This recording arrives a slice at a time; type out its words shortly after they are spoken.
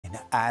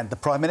and the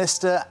Prime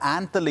Minister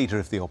and the Leader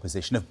of the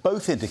Opposition have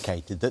both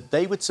indicated that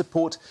they would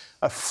support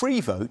a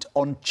free vote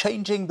on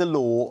changing the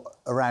law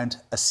around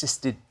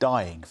assisted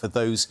dying for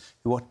those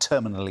who are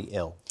terminally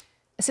ill.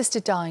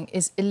 Assisted dying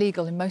is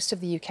illegal in most of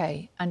the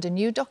UK, and a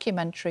new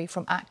documentary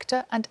from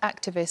actor and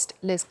activist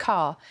Liz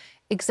Carr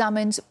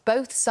examines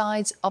both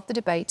sides of the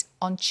debate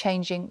on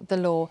changing the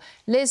law.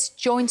 Liz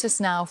joins us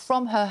now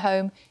from her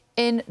home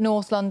in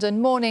North London.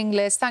 Morning,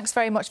 Liz. Thanks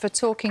very much for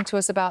talking to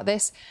us about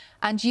this.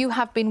 And you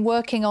have been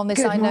working on this,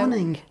 Good I know,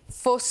 morning.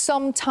 for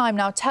some time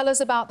now. Tell us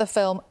about the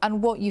film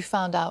and what you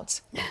found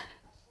out.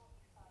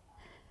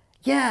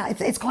 Yeah,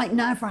 it's quite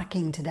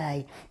nerve-wracking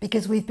today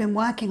because we've been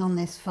working on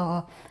this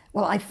for,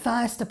 well, I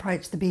first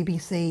approached the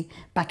BBC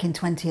back in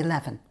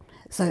 2011.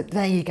 So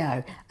there you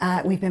go.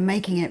 We've been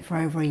making it for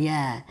over a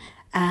year,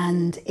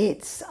 and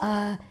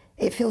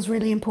it feels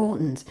really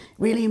important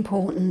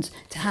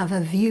to have a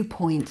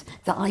viewpoint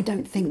that I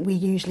don't think we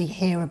usually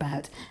hear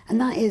about.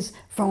 And that is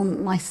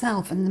from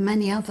myself and the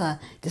many other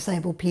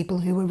disabled people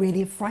who were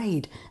really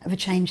afraid of a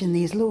change in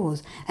these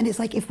laws. And it's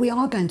like, if we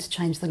are going to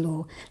change the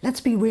law,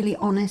 let's be really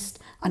honest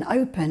and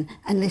open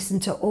and listen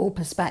to all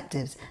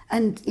perspectives.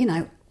 And, you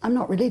know, I'm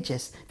not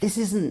religious.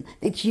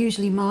 It's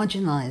usually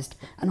marginalised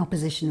an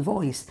opposition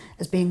voice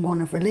as being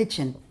one of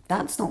religion.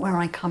 That's not where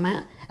I come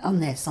at on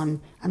this.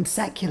 I'm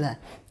secular,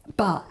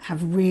 but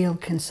have real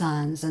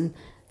concerns, and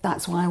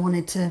that's why I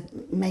wanted to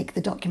make the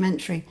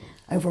documentary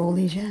over all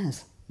these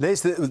years.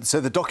 Liz,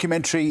 so the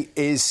documentary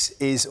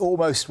is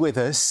almost with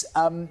us.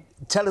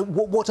 Tell us,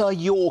 what are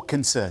your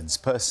concerns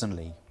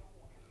personally?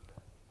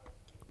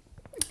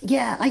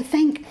 Yeah, I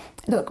think,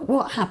 look,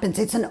 what happens,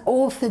 it's an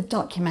authored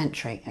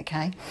documentary,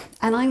 OK?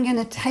 And I'm going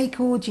to take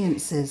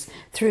audiences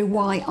through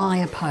why I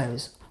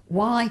oppose.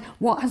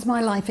 What has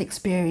my life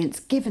experience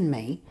given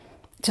me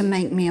to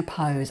make me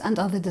oppose, and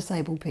other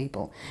disabled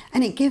people.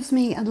 And it gives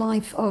me a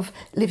life of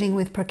living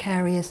with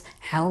precarious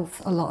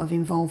health, a lot of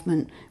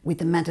involvement with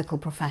the medical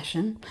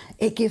profession.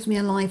 It gives me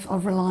a life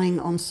of relying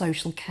on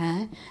social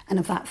care and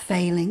of that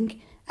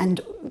failing, and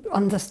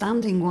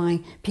understanding why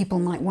people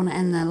might want to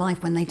end their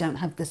life when they don't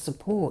have the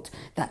support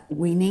that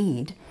we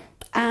need.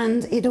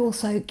 And it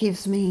also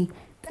gives me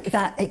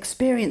that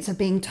experience of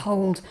being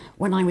told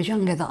when I was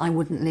younger that I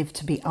wouldn't live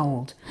to be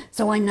old.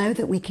 So I know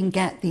that we can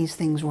get these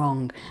things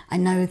wrong. I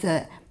know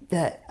that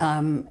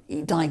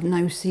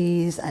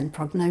diagnoses and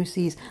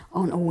prognoses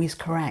aren't always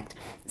correct.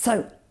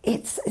 So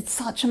it's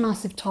such a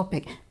massive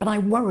topic, but I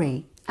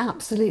worry,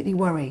 absolutely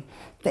worry,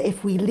 that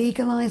if we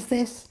legalise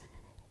this,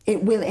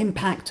 it will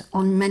impact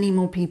on many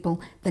more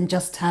people than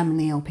just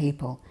terminally ill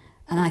people.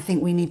 And I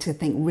think we need to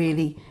think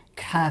really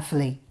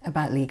carefully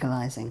about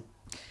legalising.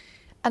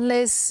 And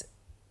Liz,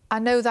 I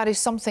know that is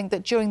something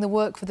that during the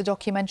work for the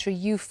documentary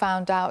you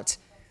found out,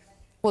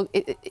 well,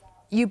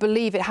 you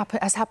believe it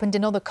has happened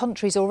in other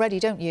countries already,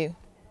 don't you?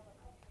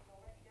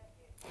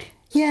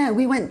 Yeah,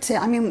 we went to,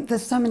 I mean,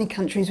 there's so many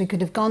countries we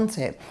could have gone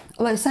to.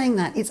 Although saying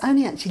that, it's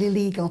only actually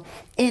legal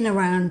in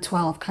around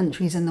 12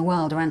 countries in the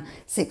world. Around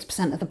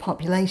 6% of the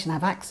population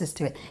have access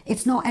to it.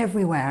 It's not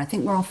everywhere. I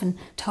think we're often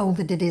told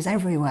that it is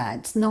everywhere.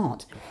 It's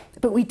not.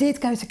 But we did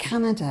go to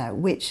Canada,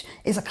 which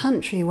is a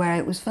country where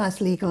it was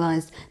first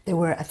legalised. There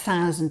were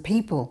 1,000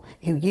 people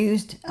who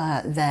used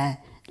their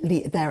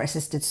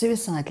assisted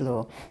suicide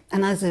law.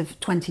 And as of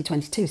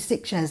 2022,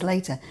 6 years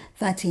later,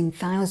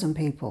 13,000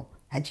 people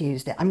had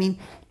used it. I mean,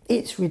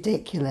 it's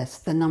ridiculous,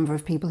 the number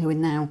of people who are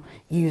now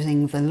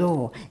using the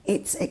law.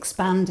 It's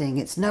expanding.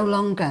 It's no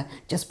longer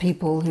just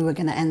people who are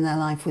going to end their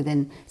life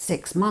within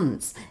 6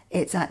 months.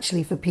 It's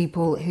actually for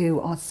people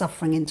who are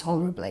suffering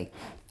intolerably.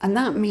 And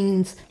that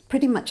means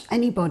pretty much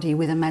anybody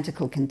with a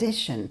medical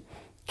condition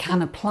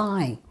can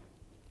apply.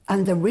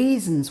 And the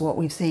reasons what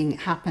we've seen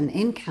happen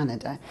in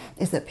Canada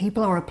is that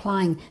people are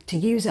applying to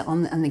use it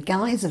on the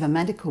guise of a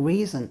medical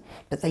reason,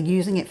 but they're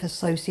using it for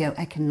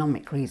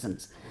socio-economic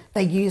reasons.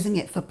 They're using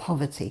it for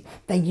poverty.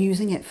 They're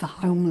using it for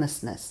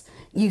homelessness.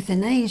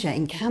 Euthanasia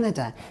in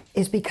Canada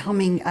is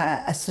becoming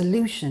a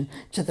solution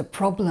to the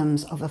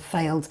problems of a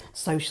failed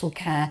social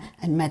care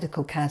and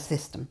medical care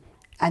system.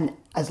 And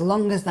as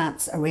long as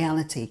that's a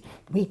reality,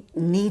 we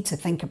need to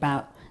think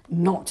about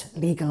not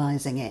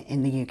legalising it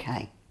in the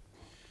UK.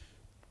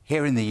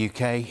 Here in the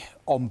UK,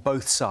 on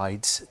both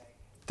sides,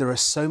 there are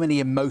so many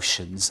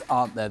emotions,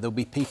 aren't there? There'll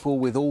be people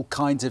with all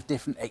kinds of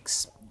different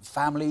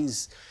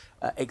families,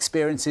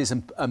 experiences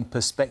and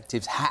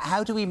perspectives.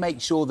 How do we make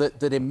sure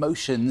that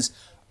emotions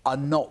are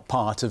not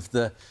part of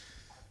the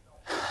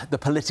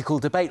political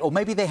debate? Or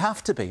maybe they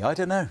have to be, I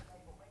don't know.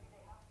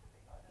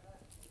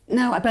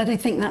 No, but I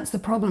think that's the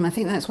problem. I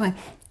think that's why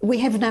we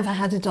have never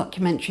had a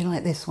documentary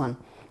like this one.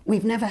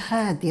 We've never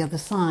heard the other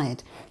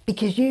side,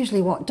 because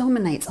usually what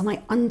dominates, and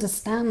I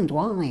understand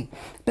why,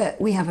 but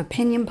we have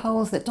opinion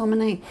polls that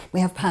dominate, we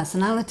have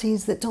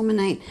personalities that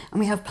dominate, and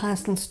we have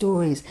personal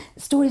stories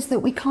that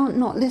we can't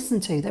not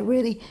listen to. They're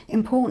really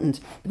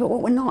important. But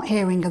what we're not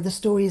hearing are the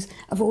stories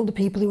of all the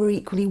people who are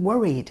equally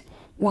worried,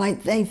 why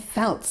they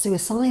felt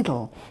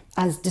suicidal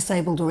as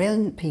disabled or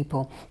ill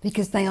people,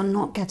 because they are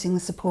not getting the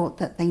support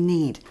that they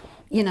need.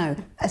 You know,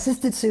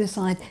 assisted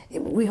suicide,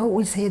 we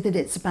always hear that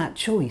it's about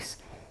choice.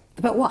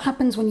 But what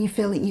happens when you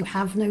feel that you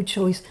have no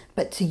choice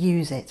but to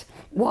use it?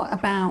 What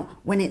about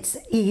when it's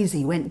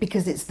easy,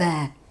 because it's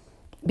there,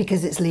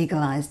 because it's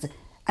legalised?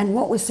 And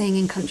what we're seeing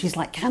in countries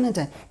like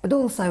Canada, but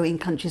also in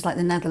countries like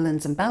the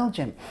Netherlands and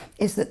Belgium,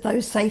 is that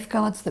those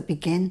safeguards that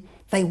begin,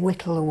 they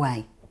whittle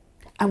away.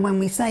 And when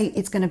we say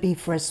it's going to be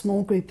for a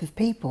small group of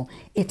people,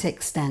 it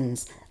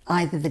extends.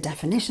 Either the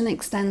definition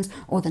extends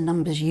or the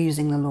numbers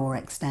using the law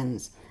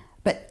extends.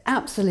 But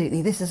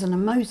absolutely, this is an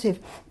emotive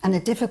and a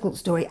difficult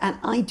story, and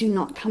I do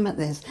not come at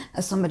this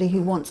as somebody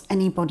who wants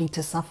anybody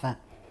to suffer.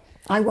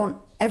 I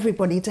want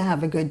everybody to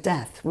have a good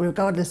death,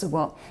 regardless of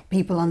what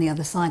people on the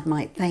other side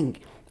might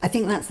think. I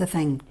think that's the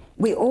thing.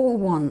 We all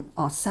want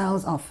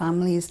ourselves, our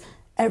families,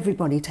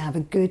 everybody to have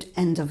a good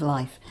end of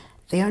life.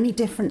 The only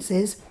difference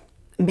is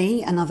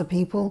me and other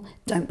people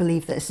don't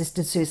believe that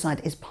assisted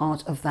suicide is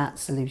part of that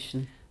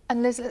solution.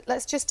 And Liz,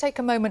 let's just take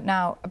a moment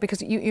now,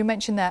 because you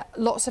mentioned that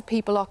lots of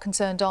people are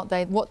concerned, aren't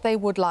they? What they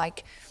would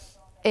like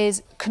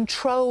is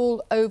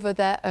control over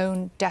their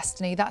own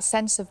destiny, that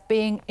sense of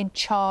being in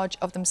charge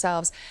of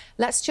themselves.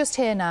 Let's just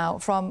hear now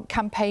from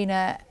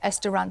campaigner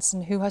Esther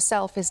Rantzen, who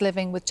herself is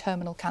living with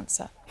terminal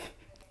cancer.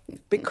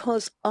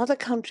 Because other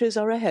countries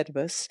are ahead of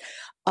us.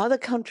 Other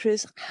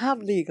countries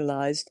have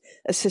legalised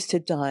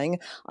assisted dying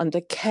under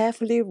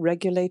carefully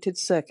regulated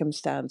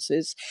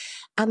circumstances,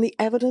 and the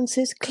evidence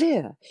is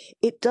clear.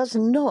 It does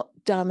not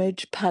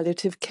damage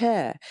palliative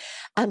care,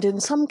 and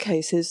in some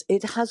cases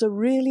it has a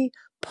really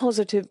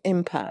positive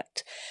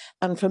impact.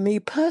 And for me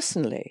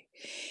personally,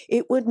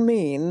 it would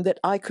mean that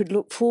I could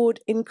look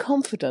forward in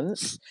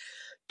confidence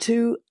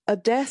to a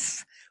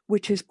death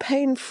which is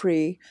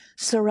pain-free,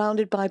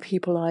 surrounded by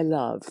people I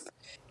love.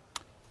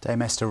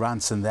 Dame Esther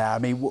Rantzen there. I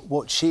mean,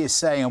 what she is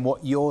saying and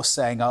what you're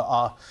saying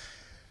are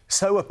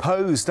so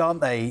opposed, aren't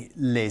they,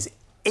 Liz?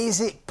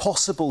 Is it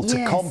possible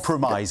to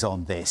compromise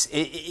on this?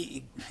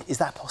 Is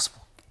that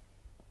possible?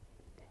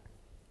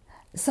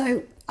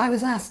 So I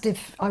was asked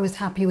if I was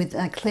happy with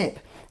a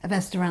clip of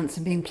Esther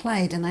Rantzen being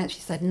played, and I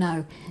actually said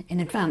no in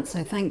advance,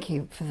 so thank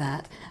you for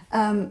that.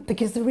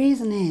 Because the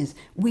reason is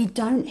we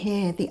don't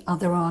hear the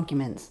other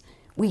arguments.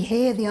 We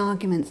hear the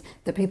arguments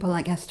that people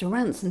like Esther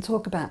Rantzen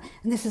talk about,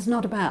 and this is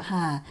not about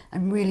her.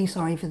 I'm really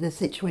sorry for the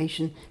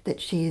situation that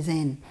she is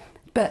in.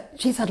 But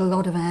she's had a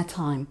lot of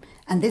airtime,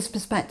 and this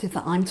perspective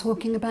that I'm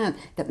talking about,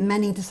 that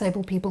many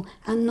disabled people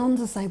and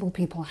non-disabled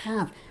people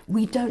have,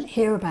 we don't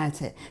hear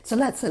about it. So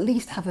let's at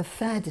least have a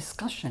fair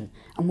discussion,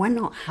 and we're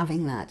not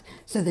having that.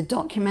 So the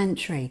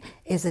documentary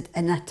is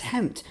an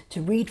attempt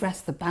to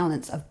redress the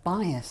balance of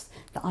bias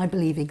that I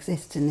believe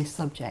exists in this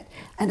subject.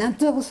 And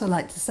I'd also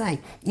like to say,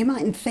 you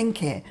mightn't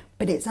think it,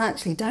 but it's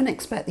actually, don't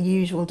expect the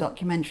usual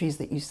documentaries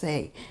that you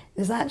see.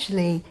 There's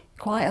actually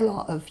quite a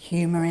lot of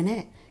humour in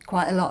it,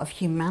 quite a lot of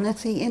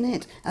humanity in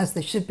it, as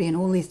there should be in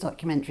all these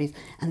documentaries,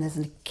 and there's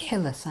a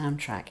killer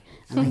soundtrack,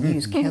 and I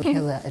use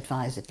killer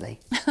advisedly.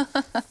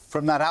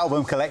 From that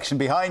album collection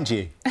behind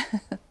you.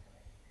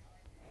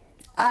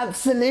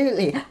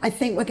 Absolutely. I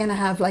think we're going to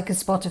have like a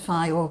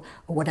Spotify or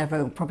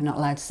whatever. We're probably not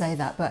allowed to say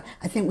that, but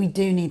I think we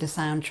do need a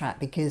soundtrack,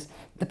 because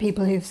the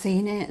people who've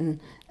seen it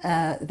and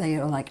they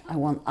are like, I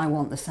want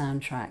the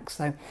soundtrack.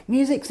 So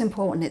music's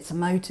important, it's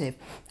emotive,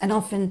 and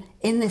often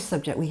in this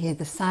subject we hear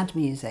the sad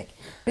music,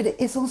 but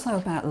it's also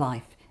about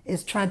life.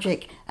 It's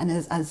tragic, and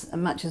as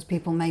much as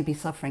people may be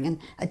suffering, and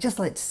I'd just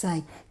like to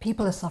say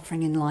people are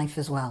suffering in life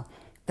as well.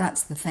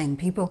 That's the thing.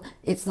 People,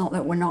 it's not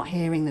that we're not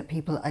hearing that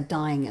people are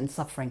dying and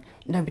suffering.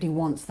 Nobody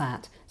wants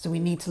that. So we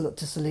need to look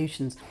to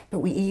solutions. But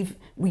we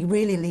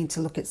really need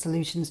to look at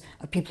solutions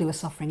of people who are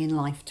suffering in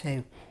life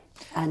too.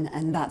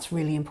 And that's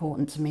really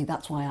important to me.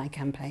 That's why I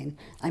campaign.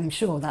 I'm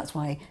sure that's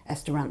why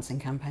Esther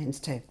Rantzen campaigns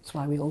too. That's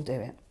why we all do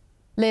it.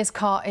 Liz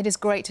Carr, it is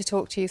great to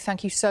talk to you.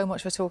 Thank you so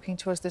much for talking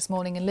to us this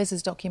morning. And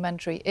Liz's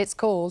documentary, it's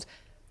called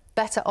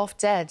Better Off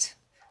Dead,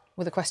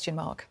 with a question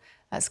mark.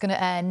 That's going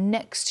to air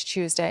next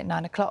Tuesday at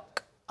 9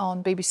 o'clock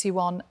on BBC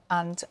One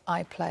and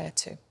iPlayer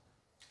 2.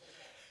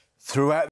 Throughout